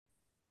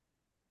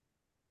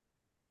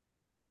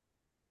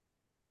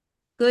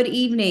Good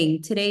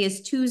evening. Today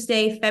is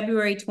Tuesday,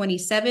 February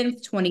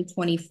 27th,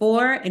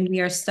 2024, and we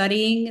are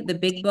studying the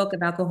Big Book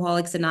of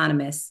Alcoholics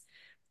Anonymous.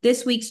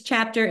 This week's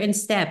chapter and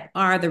step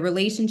are the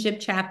relationship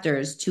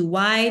chapters to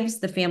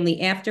wives, the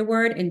family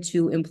afterward, and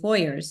to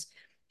employers.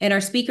 And our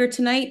speaker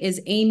tonight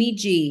is Amy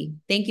G.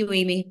 Thank you,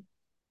 Amy.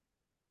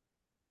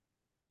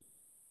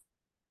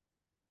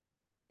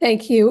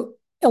 Thank you,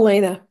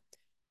 Elena.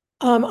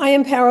 I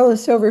am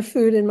powerless over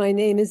food, and my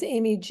name is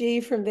Amy G.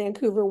 from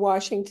Vancouver,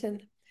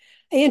 Washington.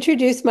 I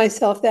introduce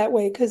myself that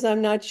way because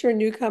I'm not sure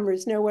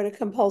newcomers know what a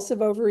compulsive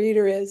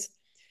overeater is,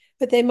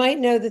 but they might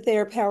know that they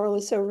are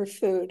powerless over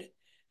food.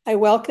 I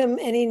welcome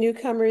any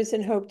newcomers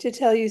and hope to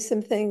tell you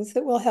some things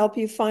that will help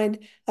you find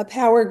a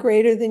power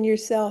greater than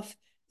yourself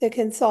that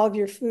can solve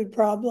your food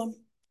problem.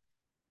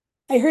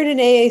 I heard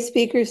an AA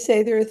speaker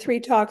say there are 3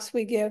 talks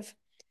we give.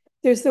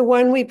 There's the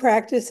one we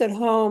practice at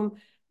home,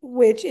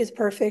 which is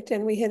perfect,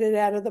 and we hit it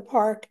out of the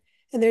park.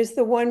 And there's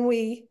the one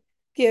we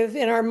give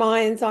in our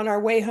minds on our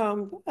way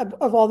home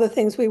of all the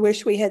things we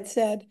wish we had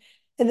said.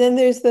 And then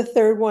there's the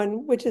third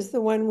one, which is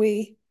the one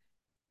we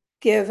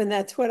give, and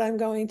that's what I'm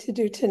going to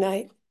do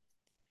tonight.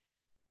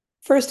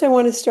 First, I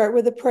want to start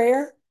with a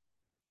prayer.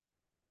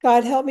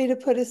 God, help me to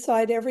put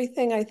aside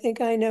everything I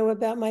think I know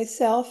about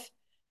myself,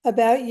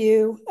 about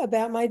you,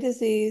 about my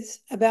disease,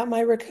 about my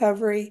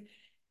recovery,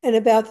 and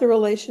about the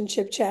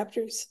relationship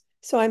chapters,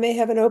 so I may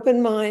have an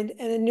open mind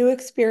and a new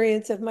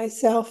experience of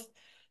myself,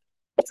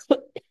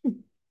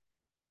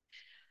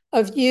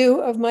 of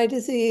you, of my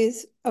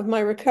disease, of my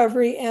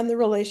recovery, and the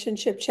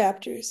relationship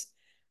chapters.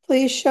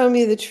 Please show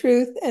me the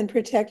truth and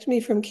protect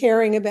me from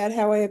caring about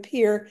how I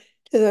appear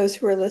to those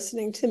who are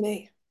listening to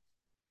me.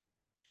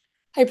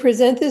 I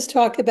present this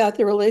talk about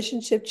the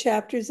relationship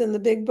chapters in the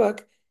Big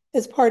Book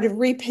as part of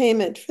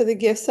repayment for the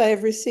gifts I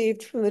have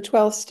received from the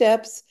 12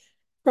 steps,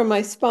 from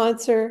my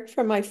sponsor,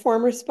 from my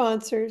former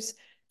sponsors,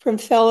 from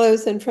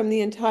fellows, and from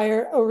the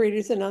entire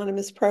Overeaters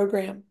Anonymous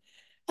program.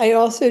 I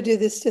also do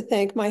this to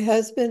thank my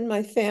husband,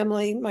 my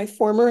family, my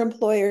former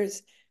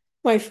employers,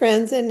 my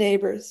friends and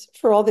neighbors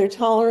for all their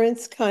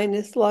tolerance,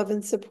 kindness, love,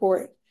 and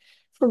support.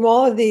 From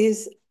all of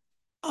these,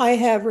 I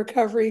have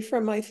recovery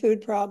from my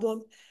food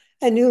problem,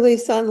 a new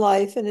lease on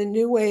life, and a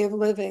new way of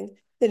living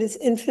that is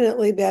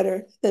infinitely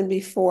better than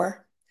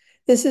before.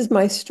 This is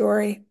my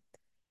story.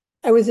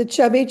 I was a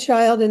chubby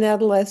child and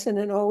adolescent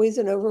and always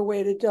an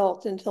overweight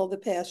adult until the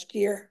past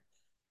year.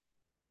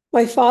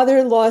 My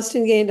father lost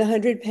and gained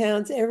 100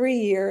 pounds every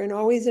year and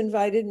always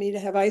invited me to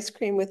have ice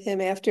cream with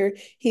him after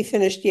he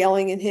finished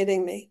yelling and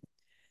hitting me.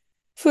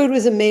 Food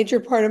was a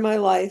major part of my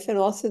life, and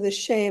also the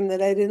shame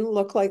that I didn't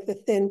look like the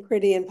thin,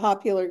 pretty, and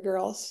popular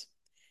girls.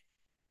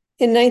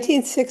 In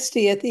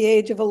 1960, at the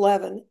age of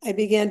 11, I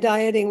began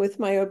dieting with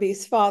my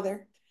obese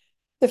father.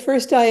 The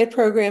first diet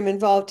program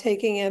involved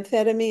taking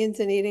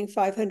amphetamines and eating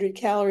 500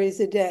 calories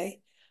a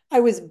day. I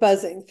was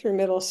buzzing through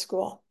middle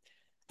school.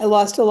 I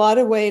lost a lot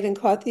of weight and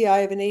caught the eye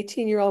of an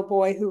 18-year-old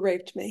boy who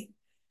raped me.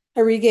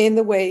 I regained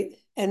the weight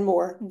and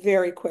more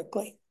very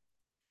quickly.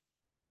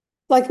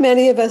 Like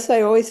many of us,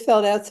 I always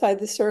felt outside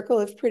the circle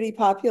of pretty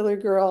popular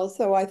girls,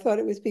 though I thought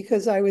it was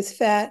because I was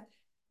fat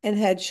and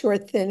had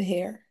short, thin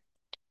hair.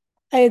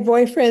 I had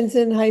boyfriends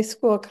in high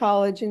school,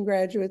 college, and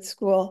graduate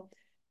school.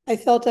 I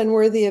felt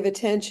unworthy of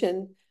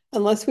attention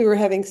unless we were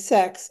having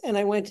sex, and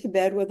I went to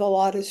bed with a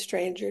lot of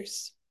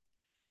strangers.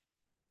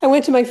 I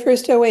went to my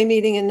first OA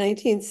meeting in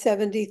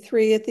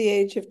 1973 at the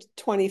age of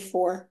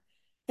 24.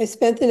 I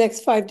spent the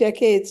next 5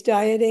 decades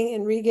dieting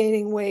and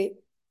regaining weight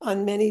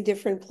on many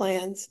different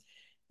plans,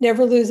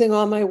 never losing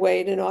all my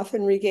weight and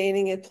often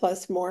regaining it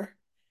plus more.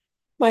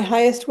 My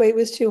highest weight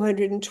was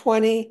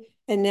 220,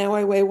 and now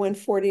I weigh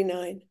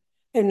 149.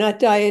 I've not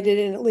dieted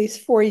in at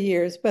least 4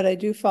 years, but I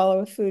do follow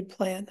a food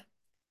plan.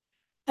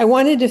 I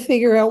wanted to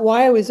figure out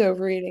why I was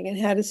overeating and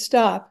how to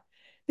stop.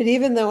 But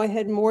even though I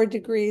had more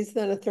degrees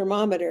than a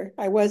thermometer,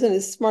 I wasn't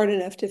as smart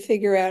enough to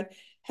figure out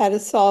how to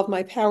solve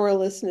my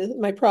powerlessness,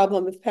 my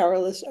problem of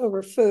powerless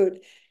over food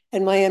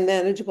and my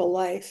unmanageable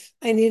life.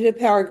 I needed a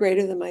power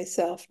greater than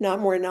myself,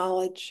 not more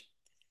knowledge.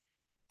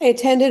 I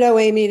attended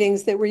OA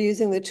meetings that were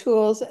using the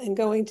tools and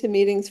going to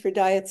meetings for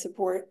diet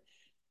support.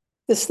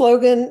 The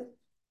slogan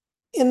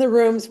in the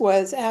rooms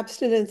was,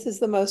 abstinence is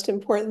the most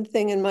important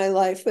thing in my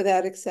life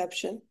without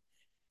exception.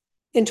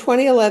 In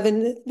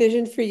 2011,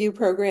 Vision for You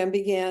program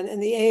began,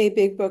 and the AA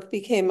Big Book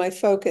became my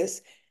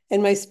focus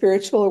and my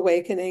spiritual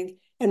awakening,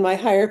 and my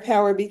higher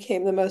power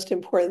became the most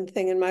important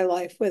thing in my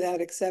life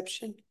without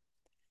exception.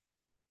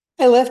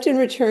 I left and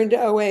returned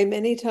to OA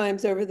many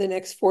times over the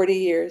next 40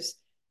 years,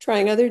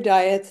 trying other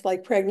diets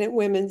like pregnant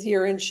women's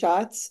urine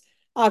shots,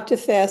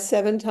 OptiFast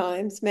 7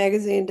 times,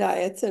 magazine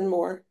diets, and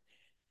more.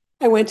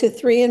 I went to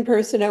 3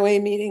 in-person OA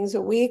meetings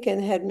a week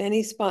and had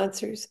many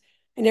sponsors.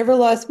 I never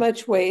lost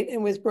much weight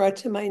and was brought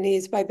to my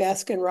knees by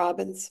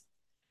Baskin-Robbins.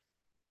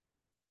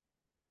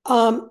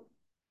 I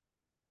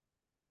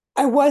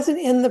wasn't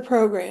in the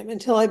program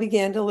until I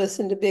began to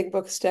listen to Big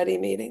Book study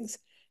meetings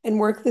and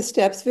work the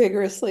steps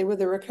vigorously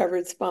with a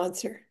recovered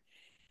sponsor.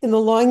 In the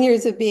long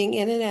years of being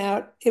in and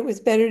out, it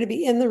was better to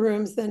be in the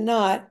rooms than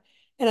not,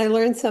 and I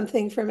learned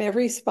something from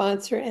every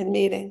sponsor and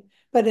meeting.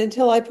 But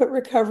until I put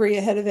recovery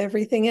ahead of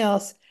everything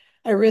else,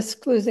 I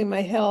risked losing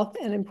my health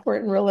and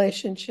important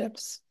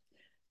relationships.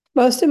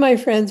 Most of my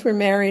friends were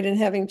married and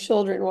having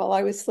children while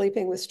I was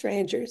sleeping with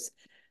strangers.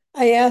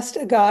 I asked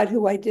a God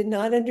who I did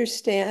not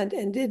understand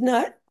and did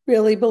not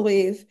really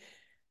believe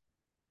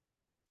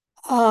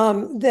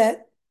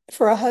that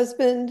for a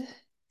husband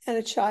and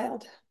a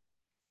child.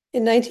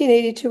 In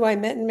 1982, I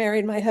met and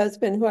married my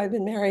husband, who I've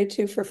been married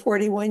to for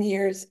 41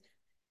 years.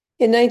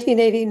 In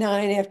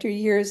 1989, after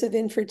years of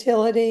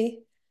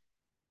infertility,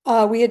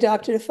 we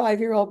adopted a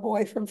 5-year-old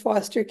boy from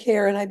foster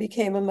care, and I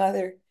became a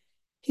mother.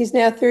 He's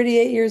now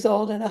 38 years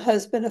old and a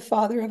husband, a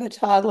father of a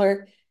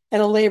toddler,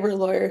 and a labor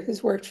lawyer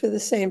who's worked for the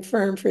same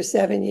firm for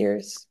 7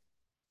 years.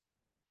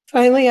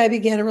 Finally, I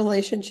began a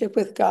relationship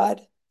with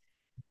God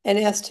and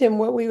asked him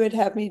what we would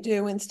have me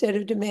do instead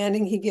of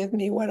demanding he give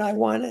me what I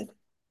wanted.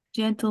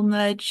 Gentle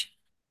nudge.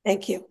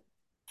 Thank you.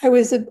 I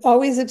was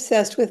always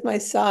obsessed with my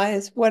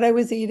size, what I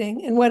was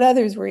eating, and what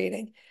others were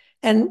eating.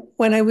 And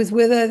when I was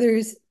with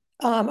others,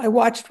 I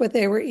watched what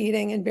they were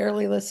eating and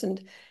barely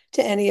listened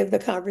to any of the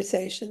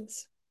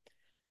conversations.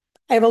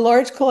 I have a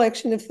large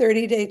collection of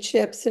 30-day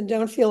chips and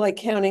don't feel like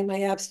counting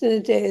my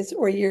abstinent days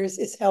or years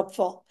is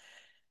helpful.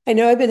 I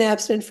know I've been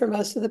abstinent for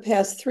most of the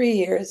past 3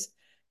 years,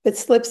 but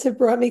slips have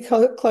brought me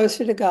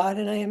closer to God,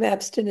 and I am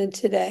abstinent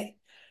today.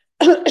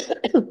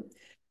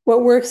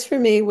 What works for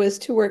me was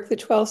to work the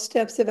 12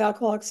 steps of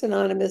Alcoholics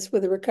Anonymous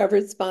with a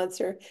recovered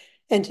sponsor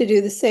and to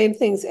do the same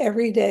things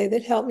every day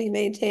that help me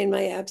maintain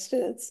my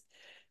abstinence.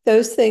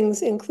 Those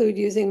things include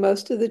using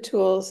most of the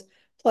tools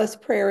plus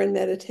prayer and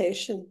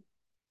meditation.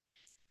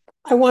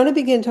 I want to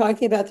begin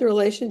talking about the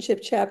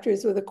relationship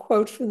chapters with a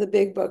quote from the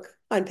Big Book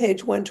on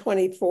page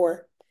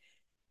 124.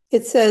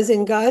 It says,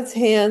 "In God's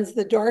hands,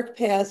 the dark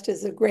past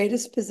is the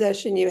greatest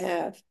possession you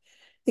have,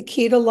 the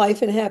key to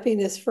life and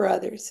happiness for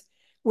others.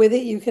 With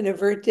it, you can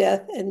avert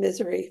death and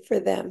misery for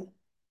them."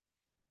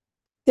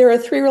 There are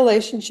 3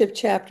 relationship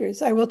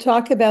chapters. I will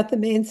talk about the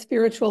main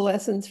spiritual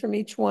lessons from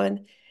each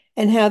one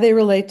and how they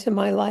relate to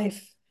my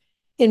life.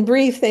 In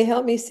brief, they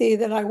help me see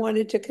that I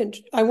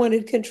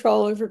wanted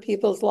control over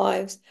people's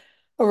lives,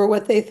 over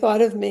what they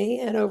thought of me,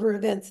 and over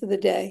events of the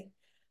day.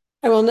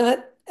 I will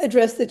not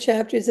address the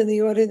chapters in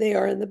the order they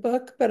are in the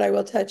book, but I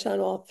will touch on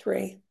all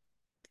 3.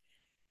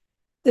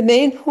 The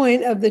main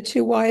point of the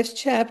 2 wives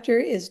chapter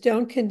is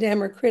don't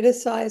condemn or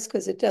criticize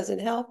because it doesn't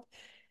help,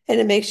 and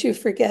it makes you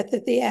forget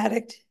that the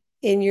addict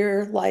in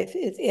your life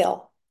is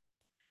ill.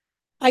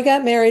 I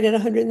got married at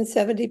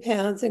 170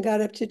 pounds and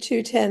got up to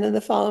 210 in the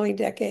following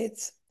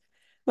decades.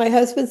 My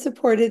husband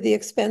supported the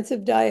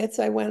expensive diets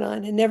I went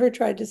on and never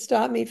tried to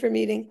stop me from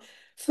eating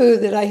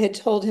food that I had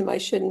told him I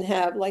shouldn't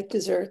have, like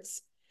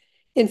desserts.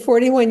 In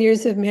 41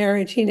 years of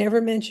marriage, he never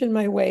mentioned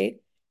my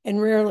weight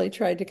and rarely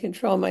tried to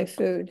control my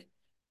food.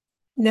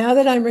 Now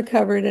that I'm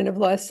recovered and have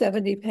lost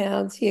 70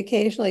 pounds, he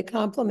occasionally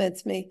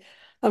compliments me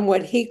on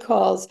what he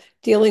calls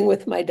dealing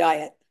with my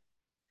diet.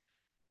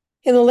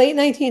 In the late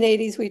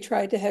 1980s, we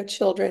tried to have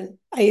children.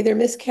 I either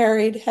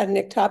miscarried, had an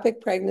ectopic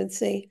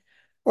pregnancy,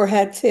 or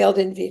had failed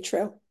in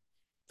vitro.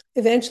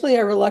 Eventually,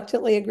 I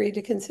reluctantly agreed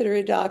to consider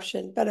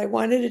adoption, but I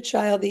wanted a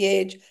child the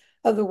age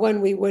of the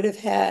one we would have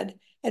had,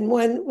 and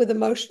one with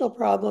emotional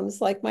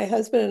problems like my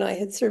husband and I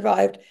had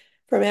survived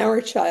from our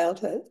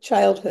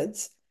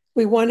childhoods.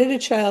 We wanted a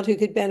child who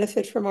could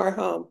benefit from our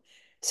home,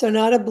 so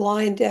not a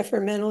blind, deaf, or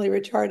mentally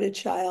retarded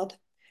child.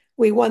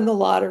 We won the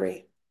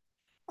lottery.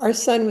 Our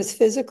son was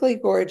physically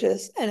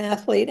gorgeous, an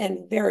athlete,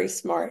 and very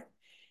smart.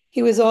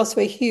 He was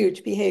also a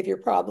huge behavior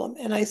problem,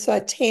 and I saw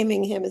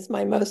taming him as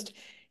my most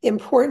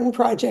important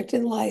project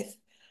in life.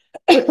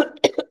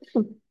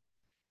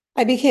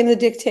 I became the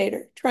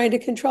dictator, trying to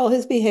control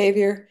his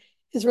behavior,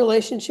 his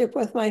relationship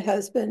with my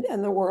husband,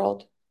 and the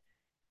world.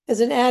 As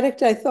an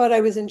addict, I thought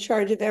I was in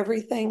charge of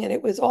everything and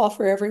it was all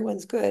for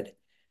everyone's good.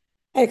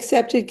 I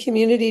accepted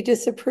community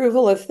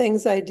disapproval of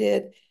things I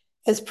did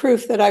as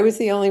proof that I was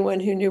the only one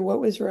who knew what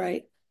was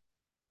right.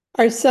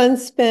 Our son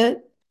spent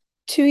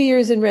 2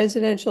 years in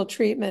residential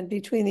treatment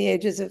between the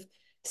ages of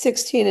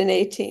 16 and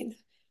 18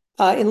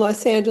 in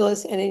Los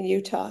Angeles and in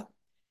Utah.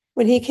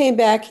 When he came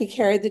back, he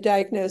carried the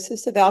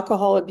diagnosis of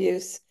alcohol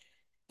abuse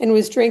and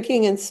was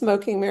drinking and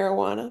smoking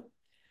marijuana.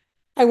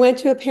 I went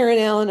to a parent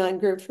Al-Anon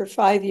group for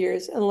 5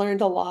 years and learned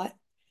a lot.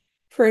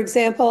 For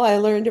example, I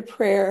learned a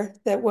prayer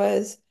that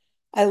was,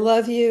 "I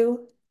love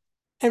you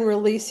and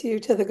release you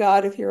to the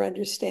God of your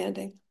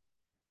understanding."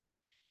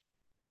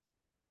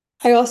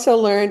 I also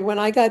learned when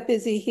I got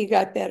busy, he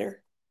got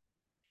better.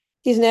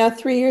 He's now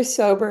 3 years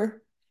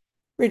sober,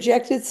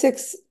 rejected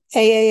 6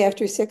 AA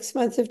after 6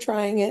 months of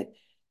trying it,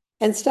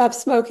 and stopped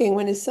smoking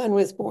when his son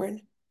was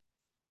born.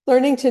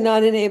 Learning to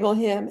not enable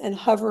him and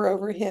hover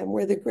over him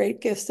were the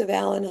great gifts of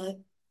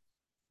Al-Anon.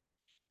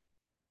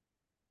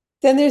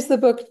 Then there's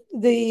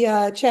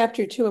the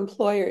chapter to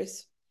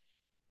employers.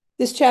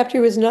 This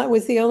chapter was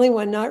the only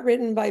one not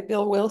written by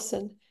Bill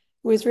Wilson.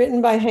 It was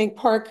written by Hank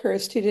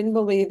Parkhurst, who didn't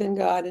believe in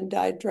God and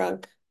died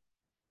drunk.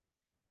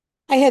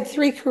 I had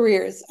 3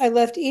 careers. I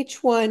left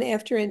each one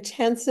after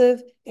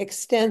intensive,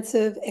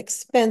 extensive,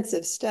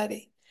 expensive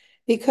study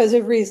because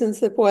of reasons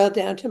that boiled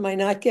down to my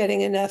not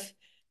getting enough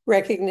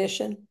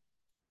recognition.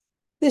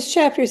 This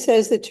chapter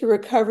says that to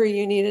recover,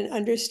 you need an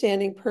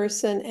understanding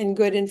person and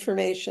good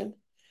information.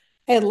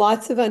 I had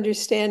lots of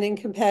understanding,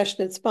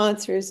 compassionate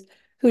sponsors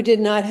who did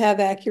not have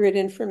accurate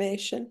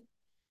information.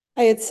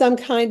 I had some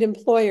kind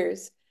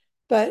employers,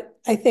 but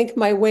I think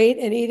my weight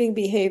and eating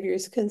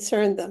behaviors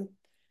concerned them.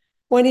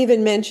 One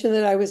even mentioned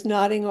that I was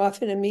nodding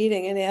off in a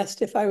meeting and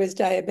asked if I was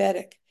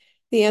diabetic.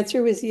 The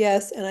answer was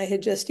yes, and I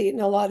had just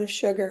eaten a lot of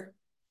sugar.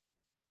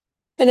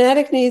 An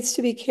addict needs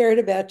to be cared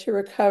about to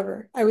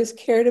recover. I was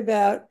cared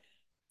about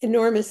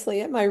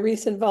enormously at my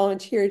recent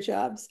volunteer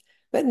jobs,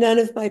 but none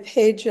of my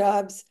paid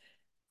jobs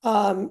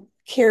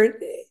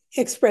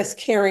expressed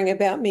caring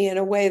about me in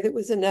a way that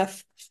was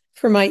enough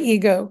for my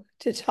ego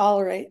to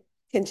tolerate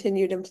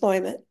continued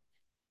employment.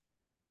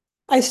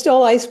 I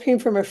stole ice cream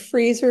from a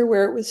freezer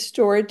where it was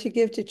stored to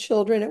give to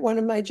children at one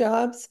of my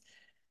jobs.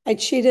 I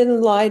cheated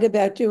and lied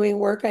about doing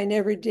work I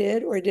never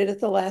did or did at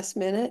the last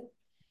minute.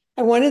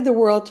 I wanted the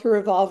world to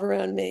revolve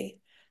around me.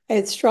 I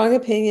had strong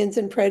opinions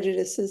and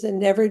prejudices and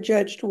never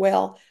judged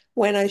well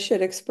when I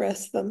should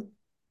express them.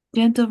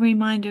 Gentle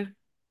reminder.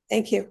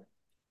 Thank you.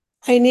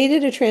 I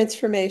needed a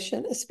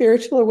transformation, a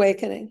spiritual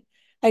awakening.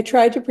 I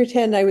tried to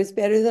pretend I was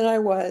better than I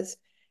was,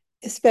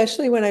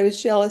 especially when I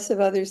was jealous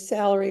of others'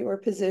 salary or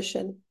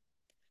position.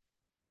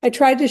 I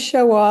tried to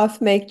show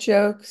off, make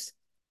jokes,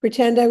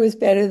 pretend I was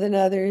better than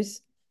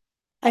others.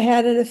 I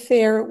had an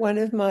affair at one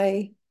of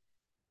my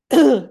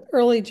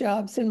early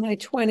jobs in my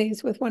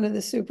 20s with one of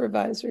the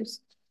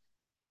supervisors.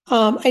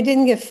 I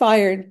didn't get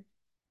fired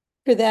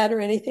for that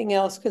or anything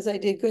else because I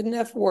did good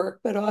enough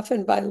work, but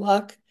often by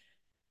luck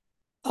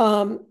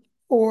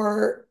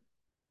or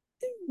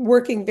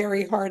working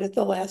very hard at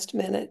the last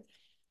minute.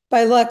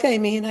 By luck, I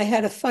mean I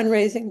had a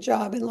fundraising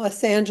job in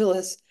Los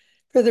Angeles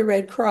for the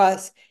Red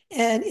Cross,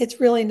 and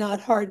it's really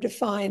not hard to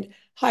find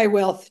high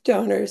wealth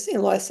donors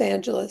in Los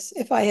Angeles.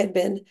 If I had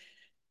been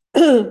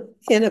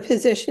in a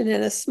position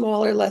in a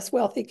smaller, less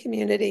wealthy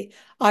community,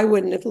 I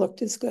wouldn't have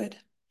looked as good.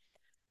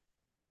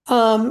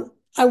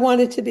 I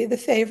wanted to be the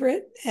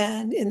favorite,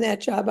 and in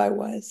that job I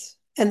was.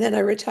 And then I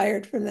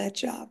retired from that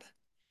job.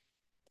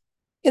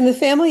 In the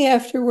family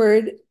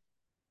afterward,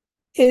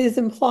 it is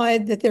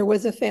implied that there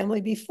was a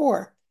family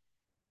before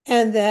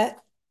and that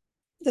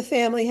the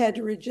family had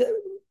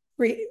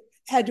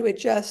to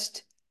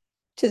adjust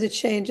to the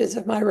changes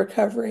of my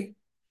recovery.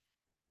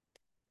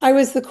 I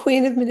was the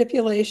queen of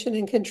manipulation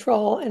and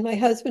control, and my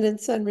husband and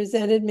son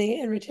resented me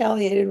and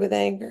retaliated with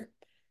anger.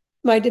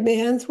 My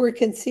demands were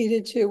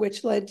conceded to,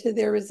 which led to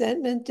their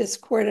resentment,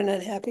 discord, and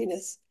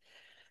unhappiness.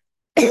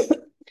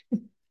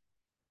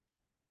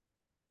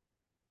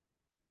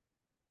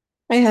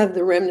 I have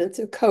the remnants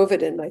of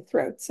COVID in my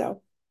throat,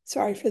 so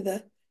sorry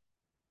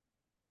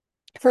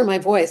for my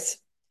voice.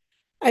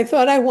 I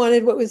thought I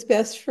wanted what was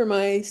best for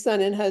my son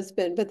and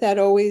husband, but that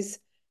always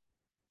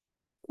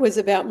was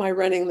about my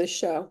running the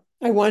show.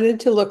 I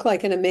wanted to look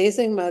like an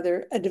amazing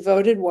mother, a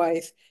devoted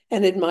wife,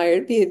 and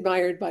be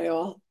admired by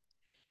all.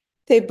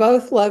 They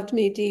both loved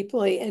me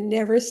deeply and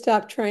never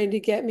stopped trying to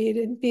get me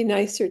to be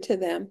nicer to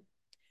them.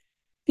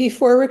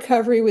 Before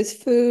recovery was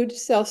food,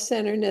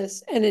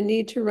 self-centeredness, and a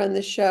need to run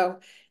the show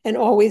and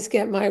always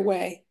get my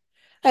way.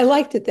 I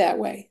liked it that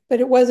way,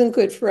 but it wasn't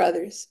good for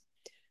others.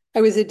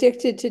 I was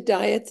addicted to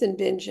diets and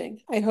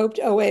binging. I hoped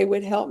OA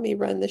would help me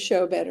run the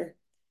show better.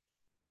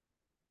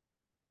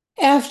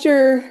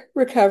 After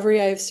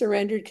recovery, I have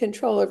surrendered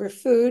control over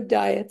food,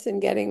 diets,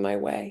 and getting my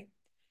way.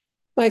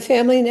 My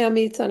family now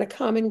meets on a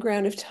common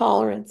ground of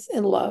tolerance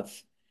and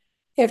love.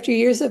 After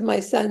years of my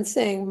son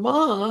saying,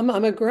 "Mom,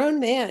 I'm a grown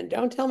man,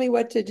 don't tell me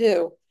what to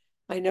do,"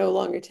 I no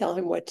longer tell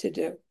him what to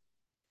do.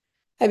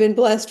 I've been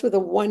blessed with a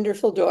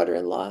wonderful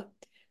daughter-in-law.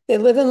 They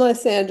live in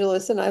Los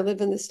Angeles and I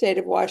live in the state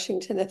of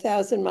Washington,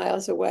 1,000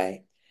 miles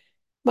away.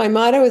 My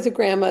motto as a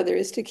grandmother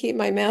is to keep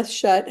my mouth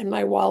shut and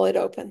my wallet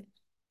open.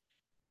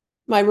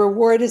 My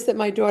reward is that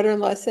my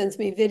daughter-in-law sends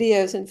me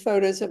videos and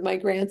photos of my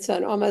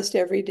grandson almost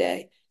every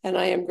day, and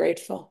I am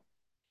grateful.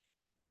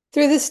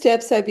 Through the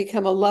steps, I've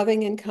become a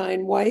loving and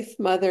kind wife,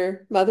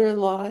 mother,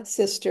 mother-in-law,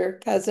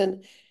 sister,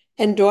 cousin,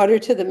 and daughter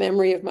to the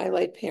memory of my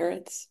late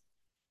parents.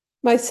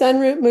 My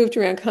son moved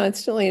around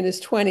constantly in his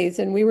 20s,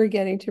 and we were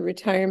getting to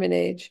retirement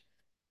age.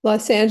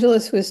 Los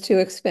Angeles was too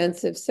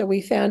expensive, so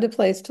we found a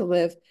place to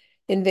live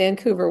in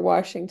Vancouver,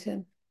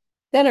 Washington.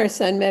 Then our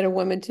son met a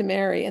woman to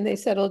marry, and they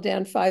settled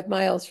down 5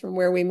 miles from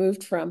where we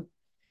moved from.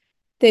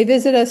 They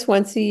visit us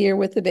once a year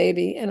with the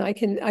baby, and I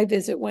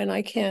visit when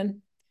I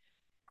can.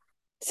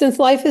 Since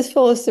life is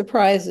full of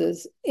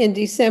surprises, in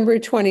December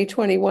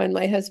 2021,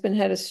 my husband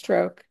had a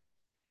stroke.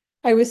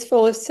 I was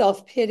full of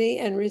self-pity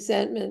and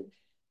resentment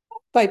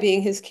by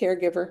being his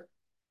caregiver.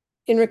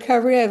 In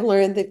recovery, I've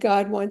learned that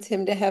God wants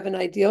him to have an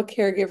ideal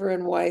caregiver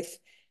and wife,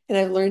 and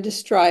I've learned to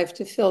strive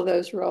to fill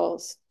those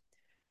roles.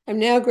 I'm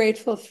now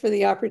grateful for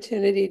the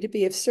opportunity to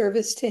be of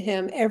service to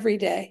him every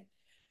day.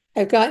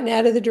 I've gotten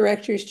out of the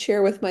director's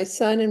chair with my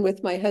son and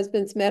with my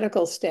husband's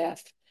medical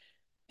staff.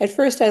 At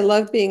first, I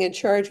loved being in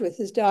charge with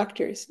his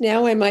doctors.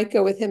 Now I might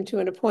go with him to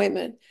an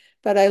appointment,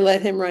 but I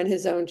let him run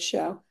his own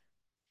show.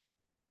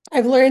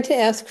 I've learned to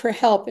ask for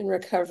help in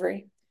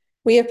recovery.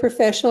 We have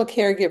professional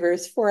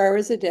caregivers 4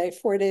 hours a day,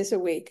 4 days a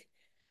week.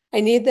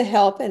 I need the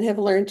help and have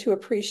learned to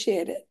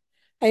appreciate it.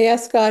 I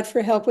ask God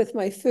for help with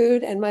my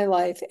food and my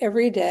life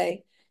every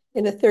day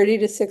in a 30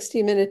 to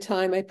 60-minute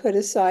time I put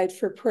aside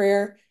for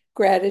prayer,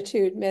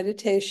 gratitude,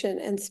 meditation,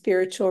 and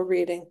spiritual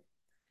reading.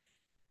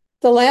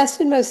 The last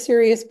and most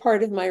serious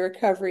part of my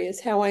recovery is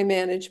how I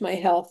manage my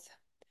health.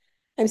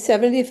 I'm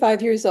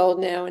 75 years old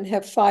now and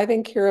have 5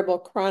 incurable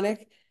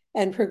chronic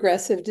and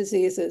progressive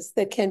diseases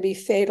that can be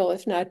fatal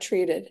if not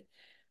treated.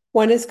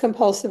 One is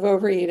compulsive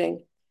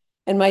overeating,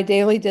 and my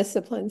daily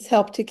disciplines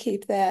help to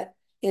keep that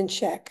in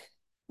check.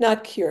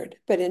 Not cured,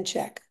 but in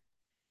check.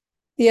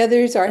 The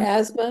others are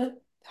asthma,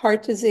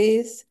 heart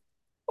disease,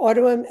 an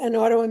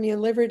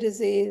autoimmune liver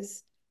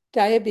disease,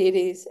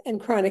 diabetes,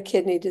 and chronic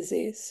kidney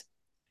disease.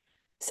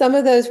 Some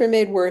of those were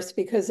made worse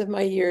because of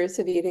my years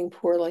of eating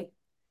poorly.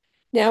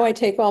 Now I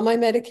take all my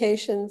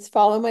medications,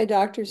 follow my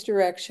doctor's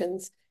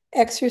directions,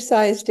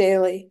 exercise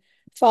daily,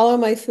 follow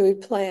my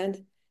food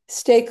plan,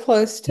 stay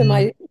close to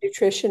my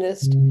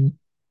nutritionist,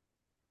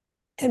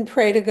 and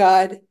pray to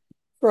God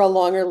for a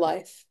longer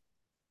life.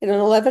 In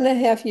 11 and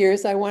a half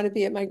years, I want to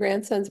be at my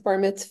grandson's bar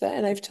mitzvah,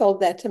 and I've told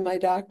that to my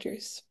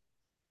doctors.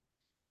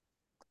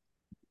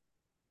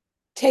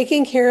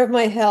 Taking care of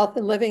my health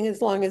and living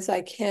as long as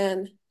I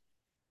can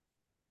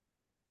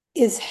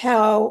is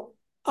how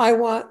I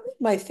want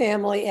my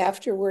family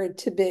afterward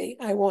to be.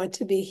 I want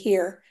to be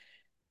here.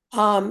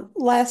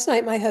 Last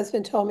night, my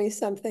husband told me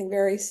something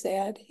very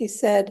sad. He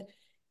said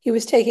he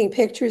was taking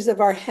pictures of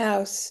our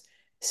house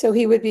so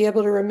he would be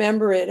able to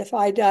remember it if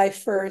I die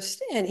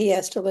first and he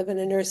has to live in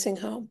a nursing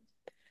home.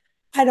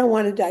 I don't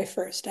want to die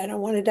first. I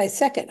don't want to die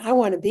second. I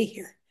want to be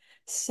here.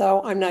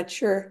 So I'm not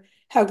sure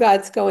how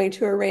God's going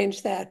to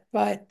arrange that,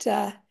 but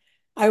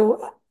I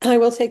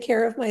will take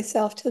care of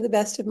myself to the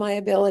best of my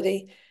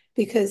ability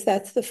because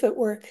that's the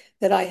footwork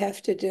that I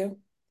have to do.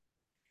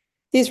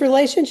 These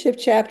relationship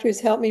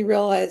chapters help me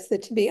realize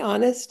that to be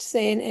honest,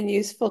 sane, and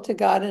useful to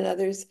God and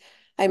others,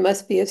 I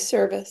must be of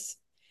service.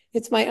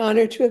 It's my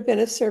honor to have been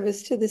of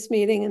service to this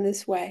meeting in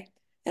this way,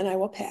 and I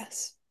will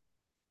pass.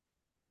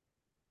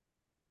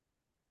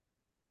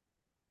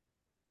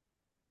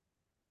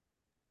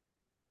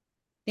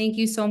 Thank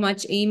you so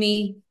much,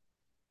 Amy.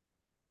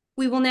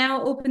 We will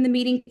now open the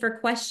meeting for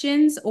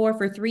questions or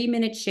for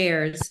 3-minute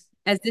shares.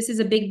 As this is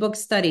a big book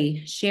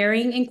study,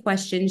 sharing and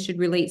questions should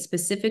relate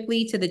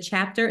specifically to the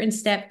chapter and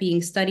step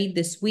being studied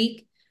this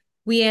week.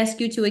 We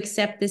ask you to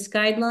accept this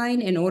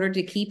guideline in order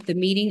to keep the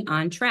meeting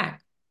on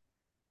track.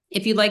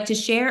 If you'd like to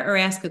share or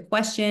ask a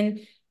question,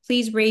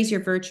 please raise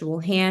your virtual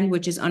hand,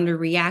 which is under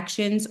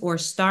reactions, or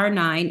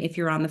 *9 if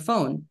you're on the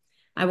phone.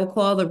 I will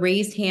call the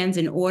raised hands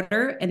in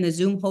order, and the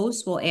Zoom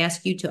host will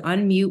ask you to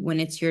unmute when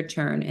it's your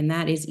turn, and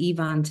that is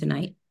Yvonne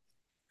tonight.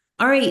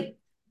 All right.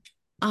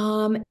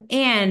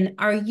 Anne,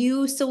 are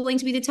you still willing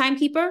to be the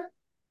timekeeper?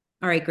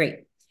 All right,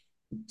 great.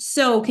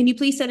 So can you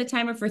please set a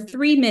timer for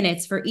 3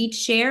 minutes for each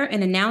share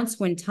and announce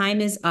when time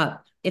is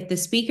up? If the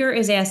speaker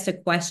is asked a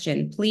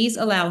question, please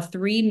allow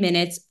 3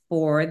 minutes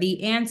for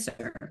the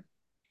answer.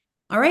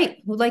 All right,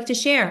 who'd like to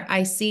share?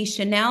 I see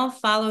Chanel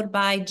followed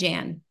by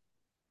Jan.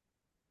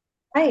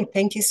 Hi,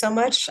 thank you so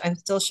much. I'm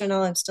still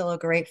Chanel. I'm still a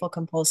grateful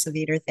compulsive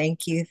eater.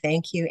 Thank you.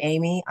 Thank you,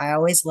 Amy. I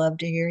always love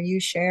to hear you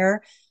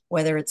share,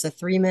 whether it's a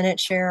 3-minute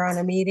share on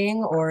a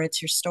meeting or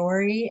it's your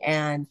story.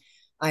 And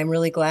I'm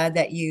really glad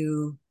that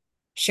you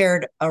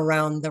shared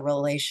around the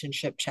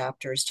relationship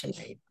chapters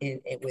tonight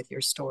with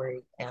your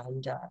story.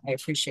 And I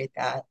appreciate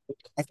that.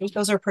 I think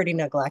those are pretty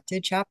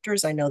neglected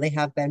chapters. I know they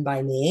have been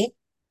by me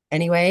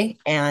anyway.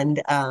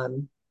 And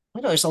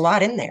there's a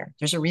lot in there.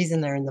 There's a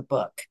reason they're in the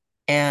book.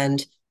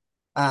 And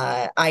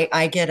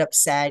I get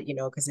upset,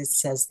 because it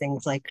says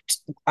things like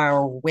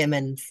our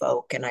women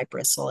folk, and I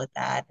bristle at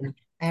that. And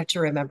I have to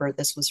remember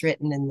this was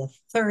written in the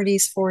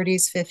 30s,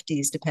 40s,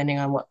 50s, depending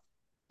on what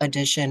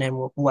edition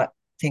and what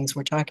things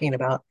we're talking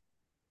about.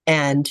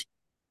 And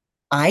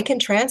I can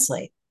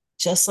translate,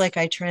 just like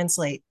I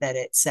translate that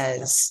it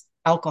says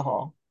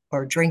alcohol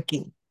or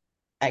drinking.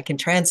 I can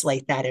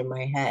translate that in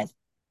my head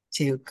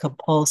to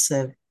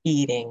compulsive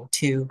eating,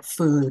 to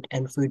food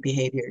and food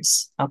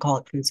behaviors,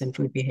 alcoholic foods and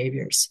food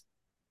behaviors.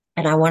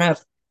 And I want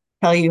to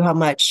tell you how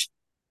much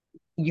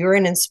you're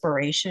an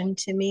inspiration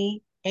to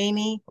me,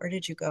 Amy. Where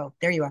did you go?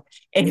 There you are.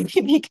 Amy,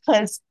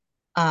 because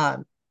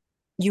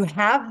you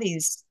have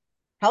these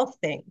health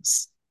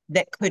things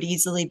that could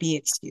easily be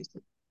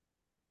excuses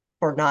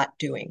for not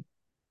doing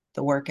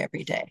the work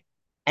every day.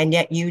 And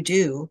yet you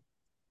do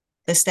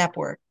the step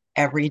work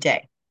every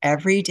day.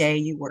 Every day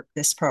you work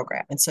this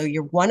program. And so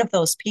you're one of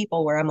those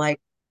people where I'm like,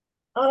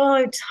 oh,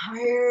 I'm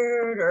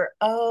tired, or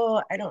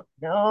oh, I don't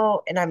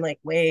know. And I'm like,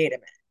 wait a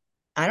minute.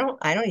 I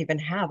don't even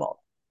have all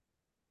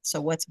that.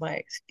 So what's my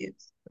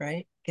excuse,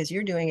 right? Because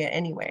you're doing it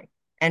anyway.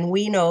 And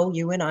we know,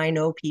 you and I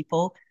know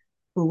people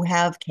who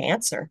have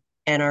cancer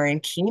and are in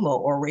chemo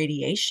or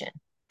radiation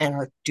and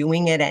are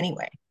doing it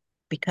anyway,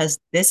 because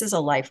this is a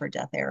life or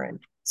death errand.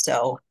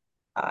 So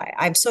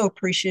I'm so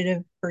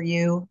appreciative for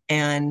you,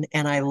 and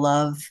I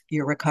love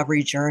your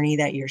recovery journey,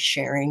 that you're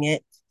sharing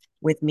it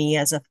with me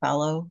as a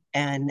fellow.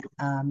 And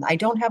I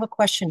don't have a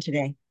question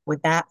today.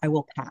 With that, I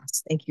will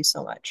pass. Thank you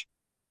so much.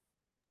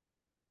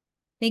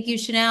 Thank you,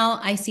 Chanel.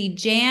 I see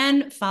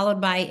Jan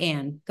followed by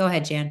Ann. Go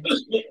ahead, Jan.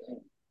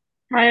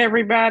 Hi,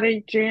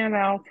 everybody. Jan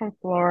L from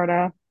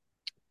Florida.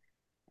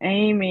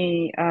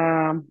 Amy,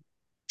 I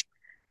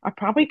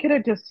probably could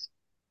have just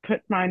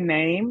put my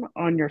name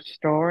on your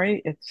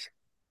story. It's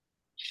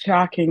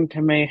shocking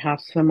to me how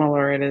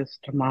similar it is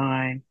to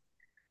mine.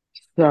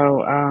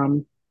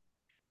 So,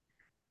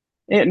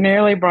 it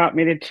nearly brought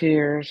me to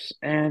tears.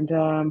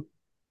 And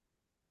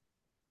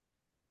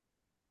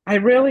I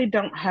really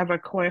don't have a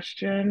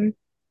question.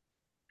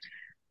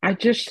 I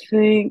just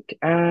think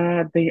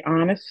the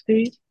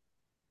honesty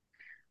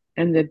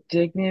and the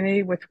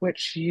dignity with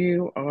which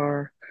you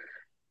are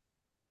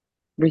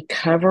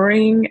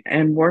recovering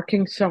and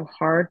working so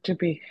hard to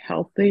be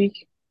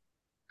healthy,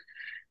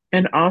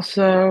 and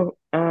also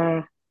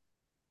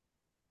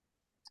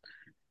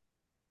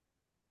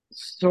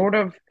sort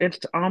of, it's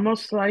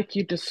almost like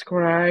you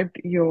described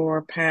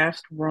your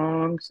past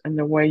wrongs and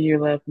the way you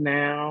live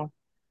now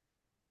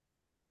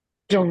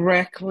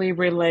directly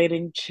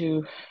relating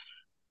to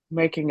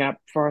making up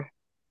for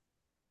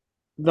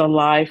the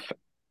life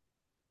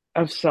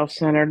of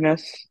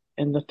self-centeredness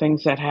and the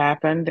things that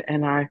happened.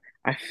 And I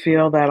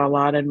feel that a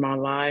lot in my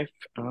life,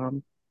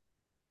 and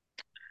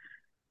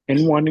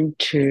wanting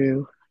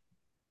to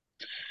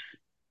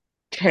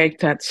take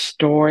that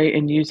story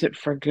and use it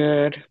for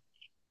good,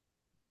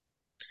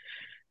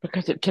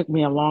 because it took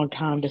me a long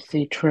time to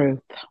see truth.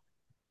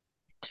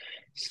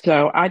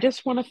 So I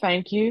just want to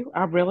thank you.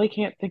 I really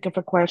can't think of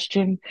a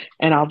question,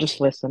 and I'll just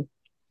listen.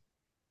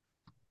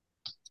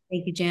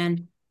 Thank you,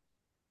 Jan.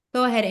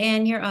 Go ahead,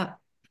 Ann, you're up.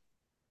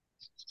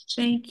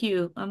 Thank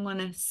you. I'm going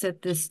to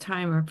set this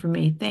timer for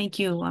me. Thank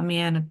you. I'm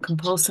Ann, a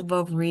compulsive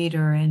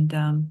overeater.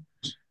 And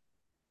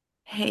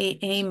hey,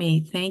 Amy,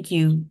 thank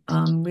you.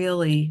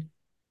 Really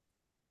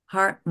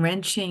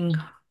heart-wrenching,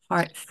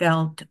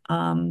 heartfelt.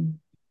 You're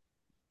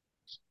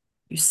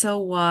so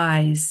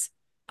wise.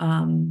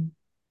 Um,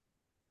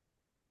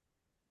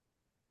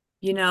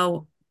 you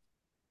know,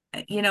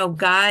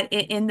 God,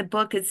 in the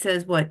book, it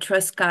says what?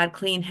 Trust God,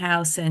 clean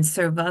house, and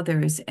serve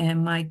others.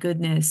 And my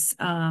goodness,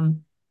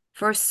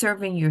 first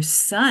serving your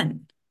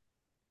son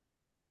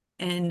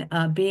and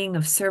being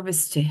of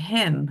service to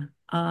him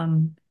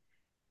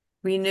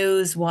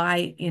renews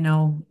why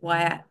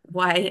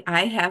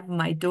I have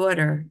my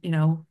daughter,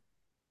 who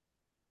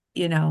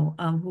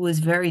is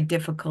very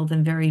difficult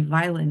and very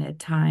violent at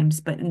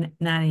times, but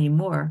not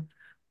anymore.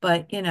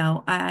 But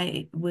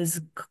I was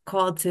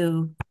called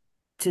to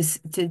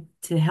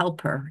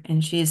help her,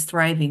 and she is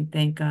thriving,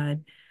 thank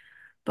God.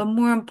 But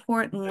more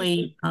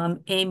importantly,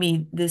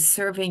 Amy, this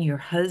serving your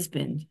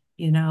husband,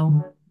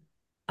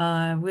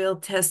 real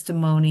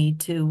testimony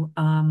to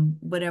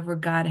whatever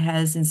God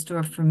has in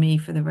store for me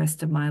for the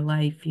rest of my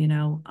life.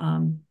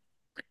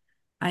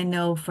 I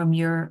know from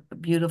your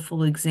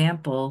beautiful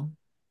example,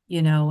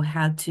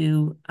 how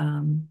to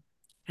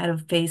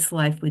face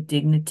life with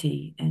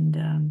dignity.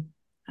 And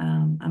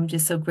I'm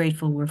just so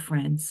grateful we're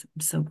friends.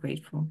 I'm so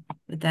grateful.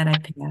 With that, I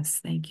pass.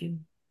 Thank you.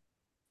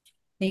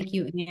 Thank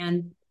you,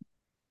 Ann.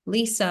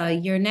 Lisa,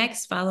 you're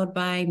next, followed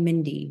by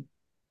Mindy.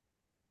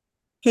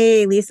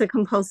 Hey, Lisa,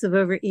 compulsive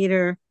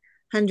overeater,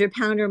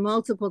 100-pounder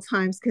multiple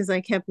times because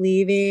I kept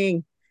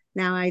leaving.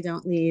 Now I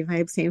don't leave. I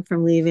abstain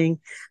from leaving.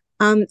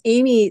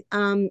 Amy,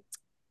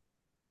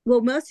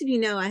 well, most of you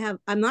know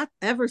I'm not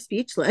ever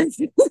speechless.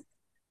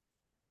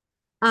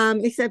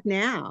 Except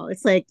now.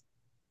 It's like,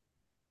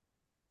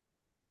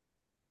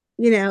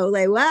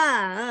 like,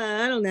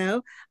 wow, I don't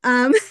know.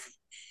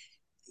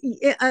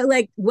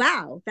 Like,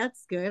 wow,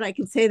 that's good. I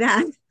can say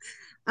that.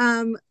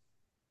 Um,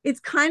 it's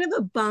kind of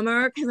a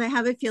bummer because I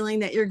have a feeling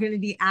that you're going to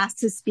be asked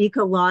to speak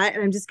a lot,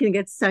 and I'm just going to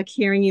get stuck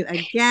hearing you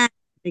again,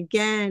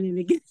 again, and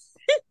again.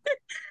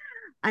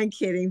 I'm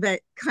kidding,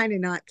 but kind of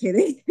not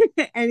kidding.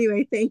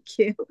 Anyway, thank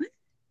you.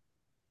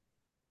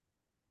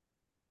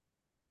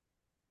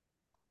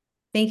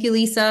 Thank you,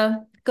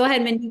 Lisa. Go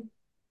ahead, Mindy.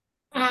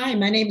 Hi,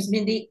 my name is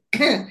Mindy.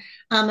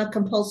 I'm a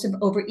compulsive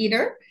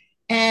overeater,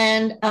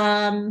 and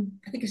I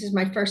think this is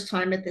my first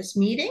time at this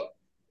meeting.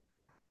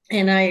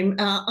 And I'm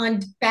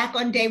on back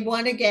on day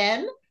one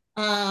again,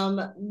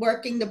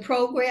 working the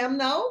program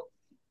though.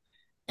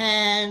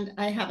 And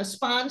I have a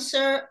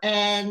sponsor,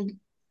 and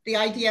the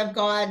idea of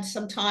God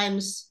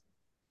sometimes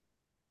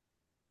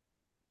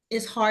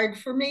is hard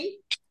for me.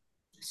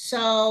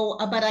 So,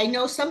 but I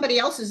know somebody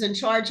else is in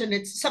charge, and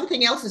it's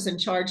something else is in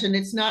charge, and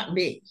it's not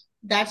me.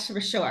 That's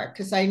for sure,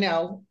 because I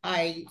know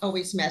I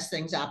always mess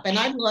things up. And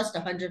I've lost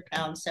 100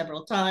 pounds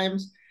several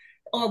times,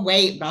 or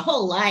weight my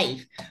whole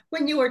life.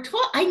 When you were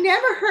taught, I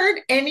never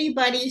heard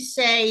anybody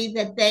say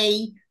that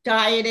they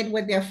dieted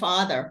with their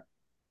father.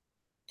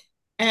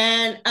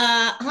 And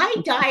I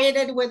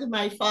dieted with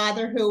my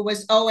father, who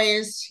was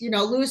always,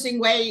 losing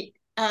weight.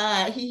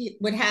 He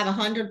would have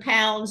 100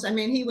 pounds. I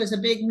mean, he was a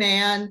big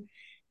man.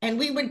 And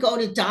we would go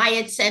to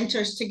diet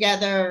centers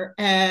together.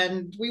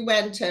 And we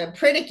went to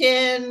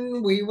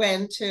Pritikin, we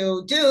went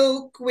to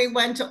Duke, we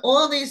went to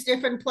all these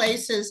different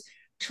places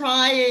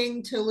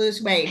trying to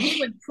lose weight. He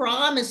would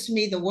promise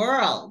me the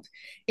world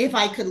if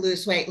I could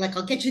lose weight. Like,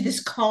 I'll get you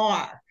this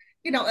car.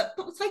 It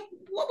was like,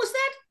 what was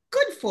that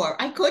good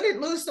for? I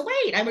couldn't lose the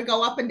weight. I would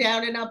go up and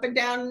down and up and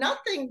down.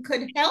 Nothing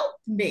could help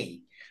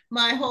me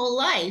my whole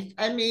life.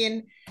 I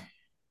mean,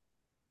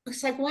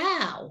 it's like,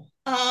 wow.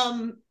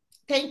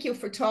 Thank you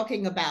for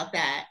talking about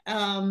that.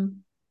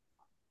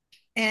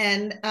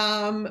 And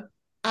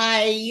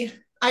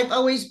I've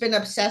always been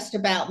obsessed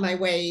about my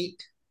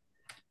weight.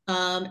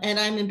 And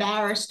I'm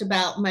embarrassed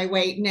about my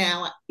weight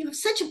now. You have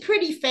such a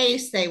pretty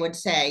face, they would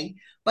say,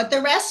 but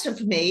the rest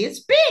of me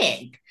is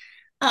big.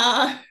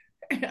 Uh,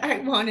 I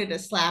wanted to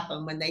slap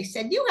them when they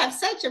said, "You have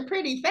such a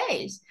pretty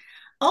face."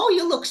 Oh,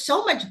 you look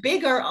so much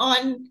bigger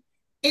on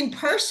in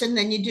person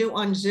than you do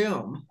on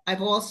Zoom.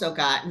 I've also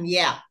gotten,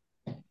 yeah,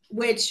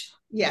 which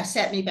yeah,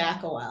 set me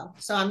back a while.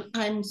 So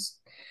I'm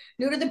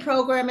new to the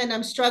program, and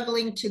I'm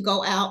struggling to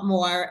go out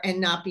more and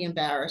not be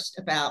embarrassed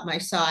about my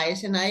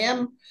size. And I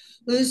am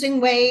losing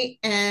weight,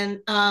 and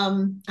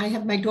I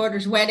have my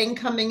daughter's wedding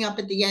coming up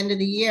at the end of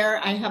the year.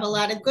 I have a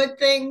lot of good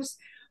things,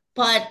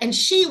 and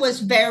she was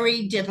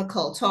very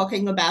difficult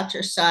talking about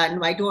your son.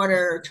 My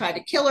daughter tried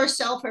to kill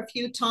herself a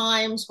few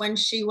times when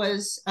she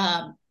was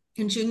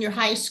in junior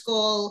high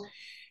school,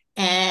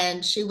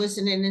 and she was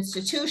in an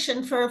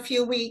institution for a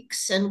few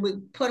weeks, and we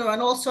put her on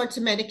all sorts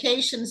of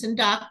medications and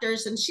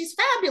doctors, and she's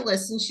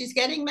fabulous, and she's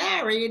getting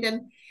married,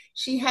 and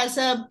she has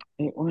a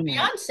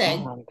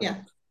fiance. Yeah,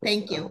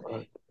 thank you.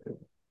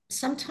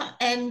 Sometimes,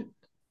 and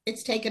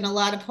it's taken a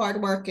lot of hard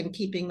work in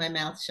keeping my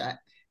mouth shut.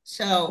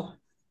 So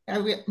I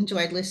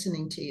enjoyed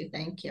listening to you.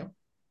 Thank you.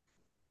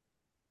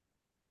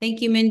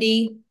 Thank you,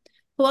 Mindy.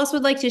 Who else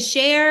would like to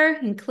share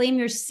and claim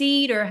your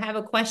seat or have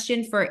a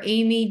question for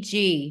Amy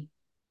G?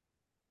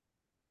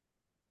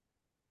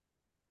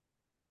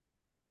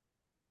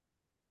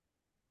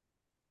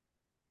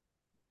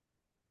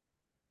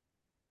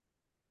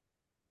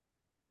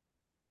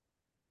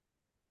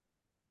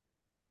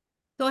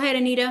 Go ahead,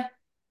 Anita.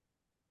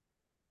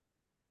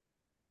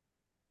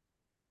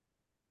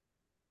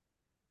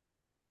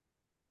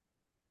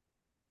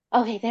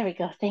 Okay, there we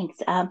go. Thanks.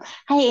 Hi,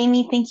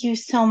 Amy. Thank you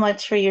so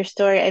much for your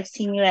story. I've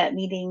seen you at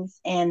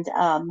meetings, and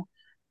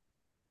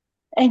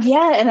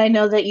yeah, and I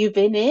know that you've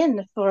been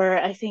in for,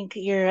 I think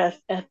you're a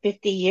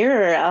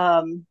 50-year,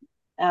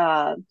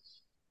 uh,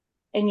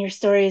 and your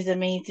story is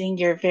amazing.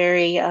 You're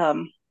very, I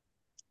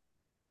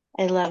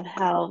love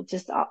how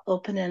just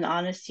open and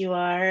honest you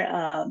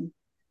are.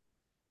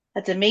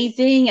 That's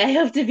amazing. I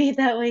hope to be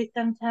that way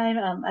sometime.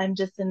 I'm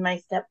just in my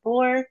step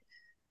 4,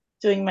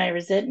 doing my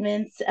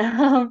resentments,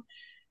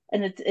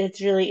 and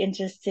it's really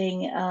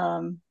interesting.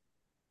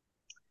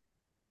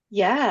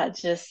 Yeah,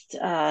 just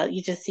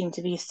you just seem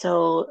to be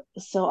so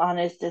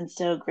honest and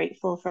so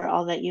grateful for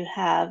all that you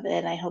have,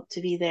 and I hope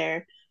to be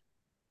there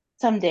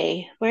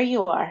someday where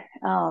you are.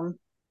 And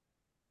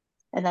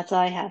that's all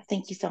I have.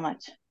 Thank you so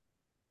much.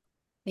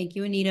 Thank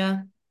you,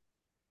 Anita.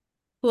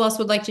 Who else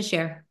would like to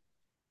share?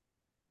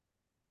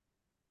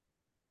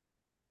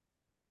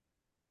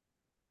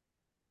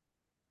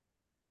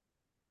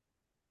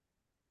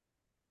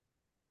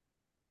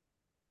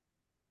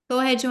 Go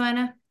ahead,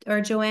 Joanna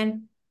or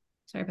Joanne.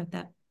 Sorry about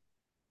that.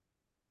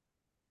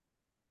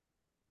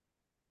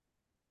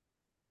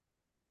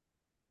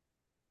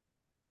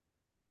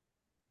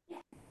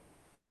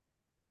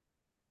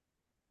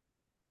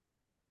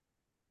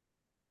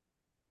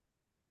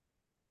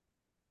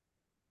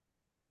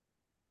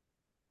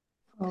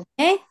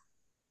 Okay.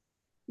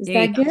 Is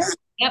There you that go. good?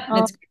 Yep,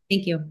 that's great.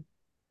 Thank you.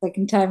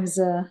 Second time is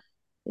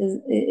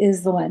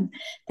the one.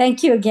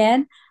 Thank you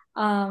again,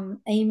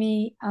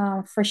 Amy,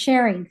 for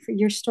sharing for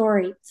your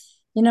story.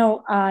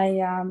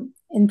 I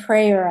in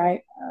prayer,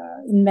 I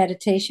in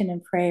meditation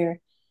and prayer,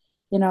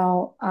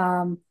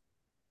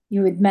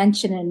 you would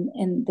mention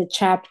in the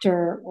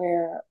chapter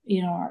where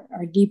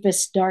our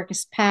deepest,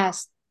 darkest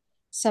past,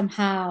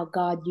 somehow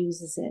God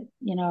uses it.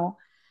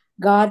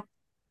 God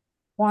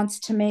wants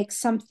to make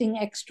something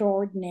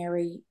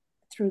extraordinary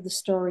through the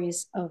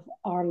stories of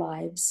our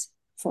lives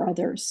for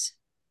others.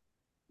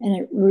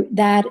 And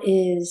that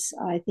is,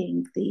 I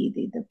think,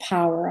 the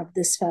power of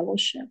this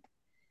fellowship.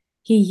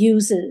 He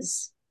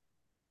uses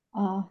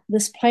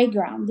this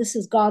playground. This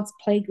is God's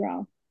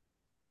playground.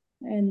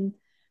 And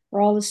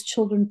we're all his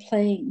children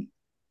playing.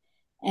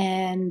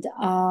 And,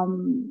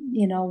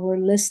 we're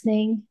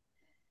listening.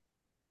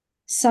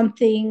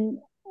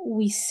 Something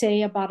we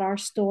say about our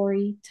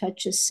story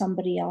touches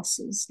somebody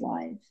else's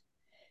life.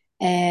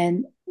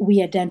 And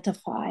we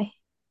identify.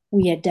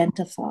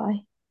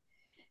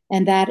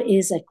 And that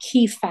is a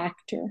key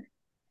factor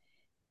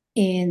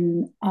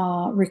in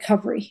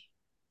recovery,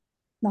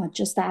 not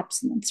just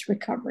abstinence,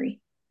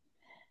 recovery.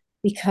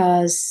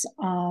 Because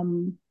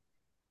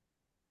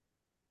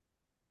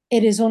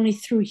it is only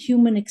through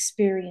human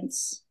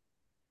experience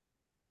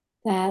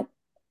that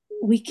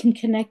we can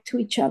connect to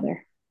each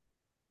other.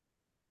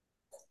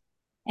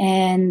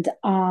 And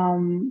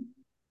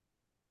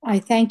I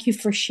thank you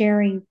for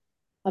sharing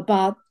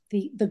about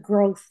the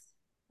growth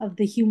of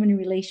the human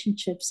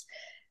relationships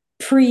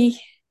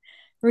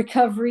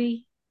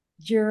pre-recovery,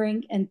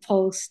 during, and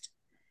post,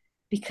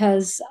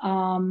 because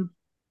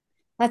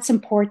that's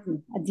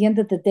important. At the end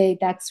of the day,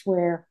 that's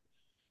where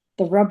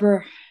the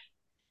rubber,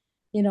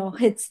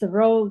 hits the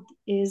road,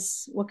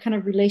 is what kind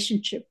of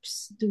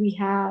relationships do we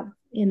have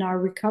in our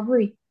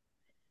recovery.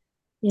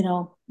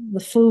 The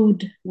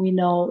food we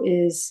know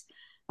is,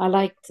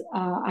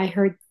 I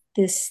heard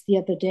this the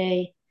other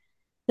day,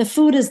 the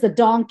food is the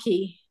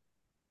donkey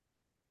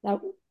that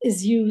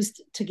is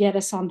used to get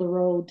us on the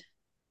road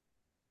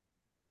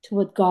to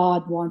what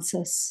God wants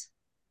us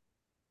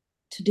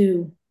to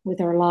do with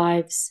our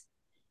lives.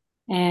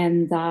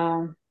 And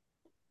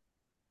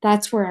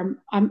that's where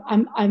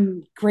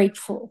I'm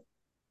grateful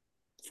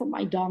for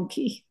my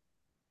donkey.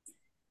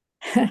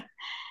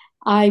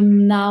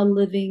 I'm now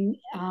living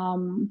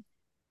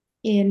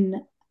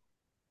in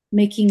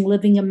making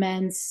living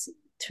amends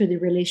to the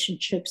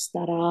relationships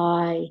that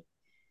I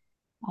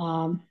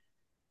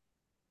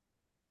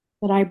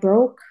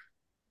broke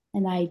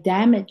and I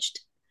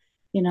damaged.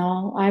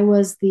 I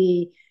was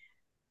the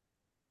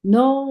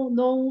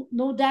no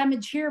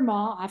damage here,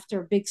 Ma,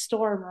 after a big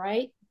storm,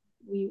 right?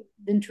 We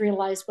didn't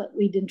realize what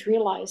we didn't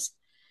realize.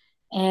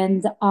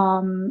 And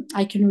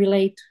I can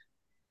relate,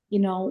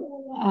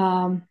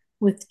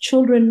 with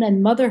children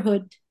and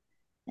motherhood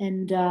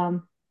and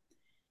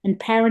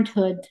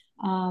parenthood.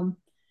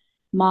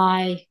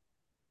 My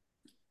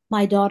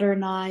daughter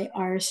and I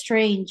are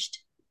estranged,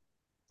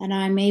 and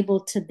I'm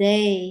able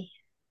today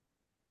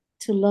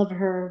to love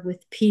her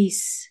with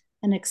peace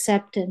and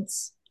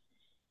acceptance,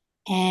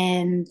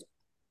 and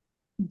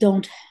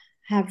don't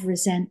have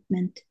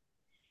resentment,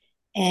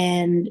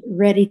 and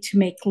ready to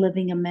make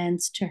living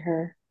amends to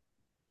her.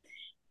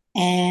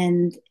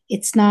 And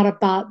it's not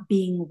about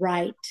being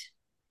right.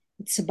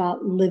 It's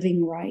about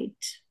living right.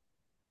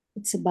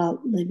 It's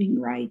about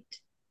living right.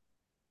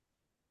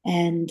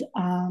 And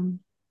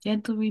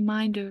gentle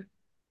reminder.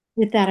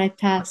 With that, I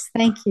pass.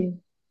 Thank you.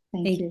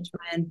 Thank you.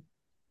 Joanne.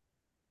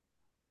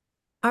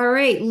 All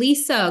right,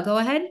 Lisa, go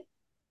ahead.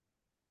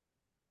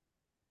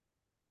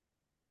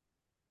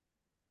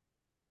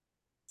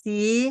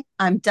 See,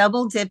 I'm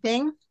double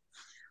dipping,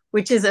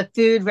 which is a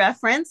food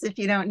reference if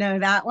you don't know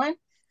that one.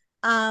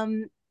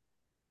 I've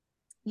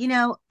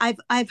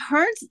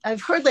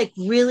heard like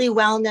really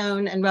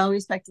well-known and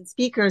well-respected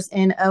speakers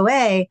in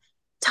OA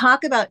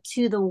talk about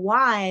to the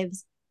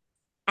wives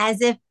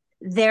as if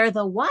they're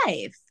the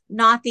wife,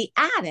 not the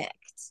addict,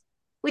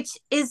 which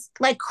is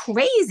like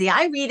crazy.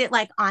 I read it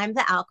like I'm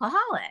the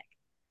alcoholic.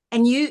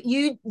 And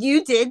you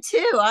did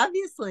too,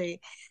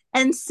 obviously.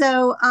 And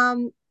so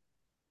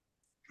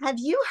have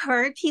you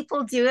heard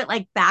people do it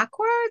like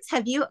backwards?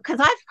 Have you? Because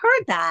I've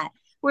heard that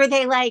where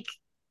they like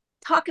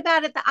talk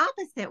about it the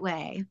opposite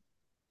way.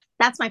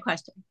 That's my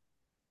question.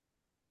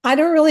 I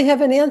don't really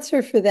have an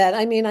answer for that.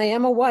 I mean, I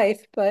am a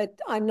wife, but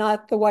I'm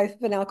not the wife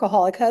of an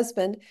alcoholic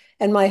husband.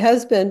 And my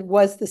husband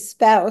was the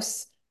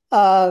spouse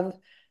of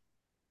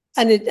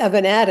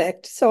an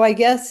addict. So I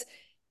guess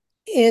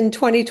in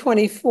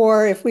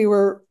 2024, if we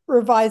were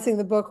revising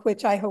the book,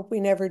 which I hope we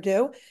never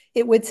do,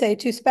 it would say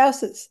two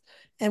spouses,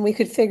 and we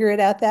could figure it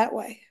out that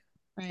way.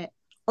 Right.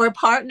 Or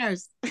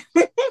partners.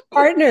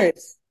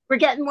 Partners. We're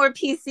getting more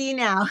PC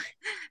now.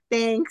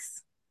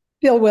 Thanks.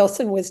 Bill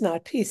Wilson was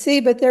not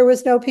PC, but there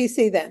was no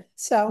PC then.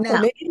 So, No.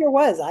 or maybe there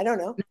was, I don't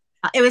know.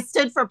 It was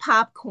stood for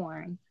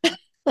popcorn.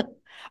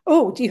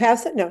 Oh, do you have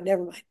some? No,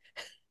 never mind.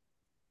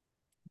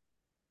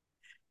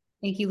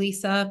 Thank you,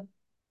 Lisa.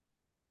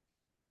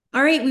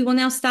 All right, we will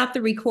now stop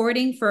the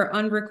recording for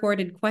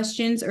unrecorded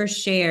questions or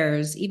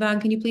shares. Yvonne,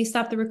 can you please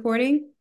stop the recording?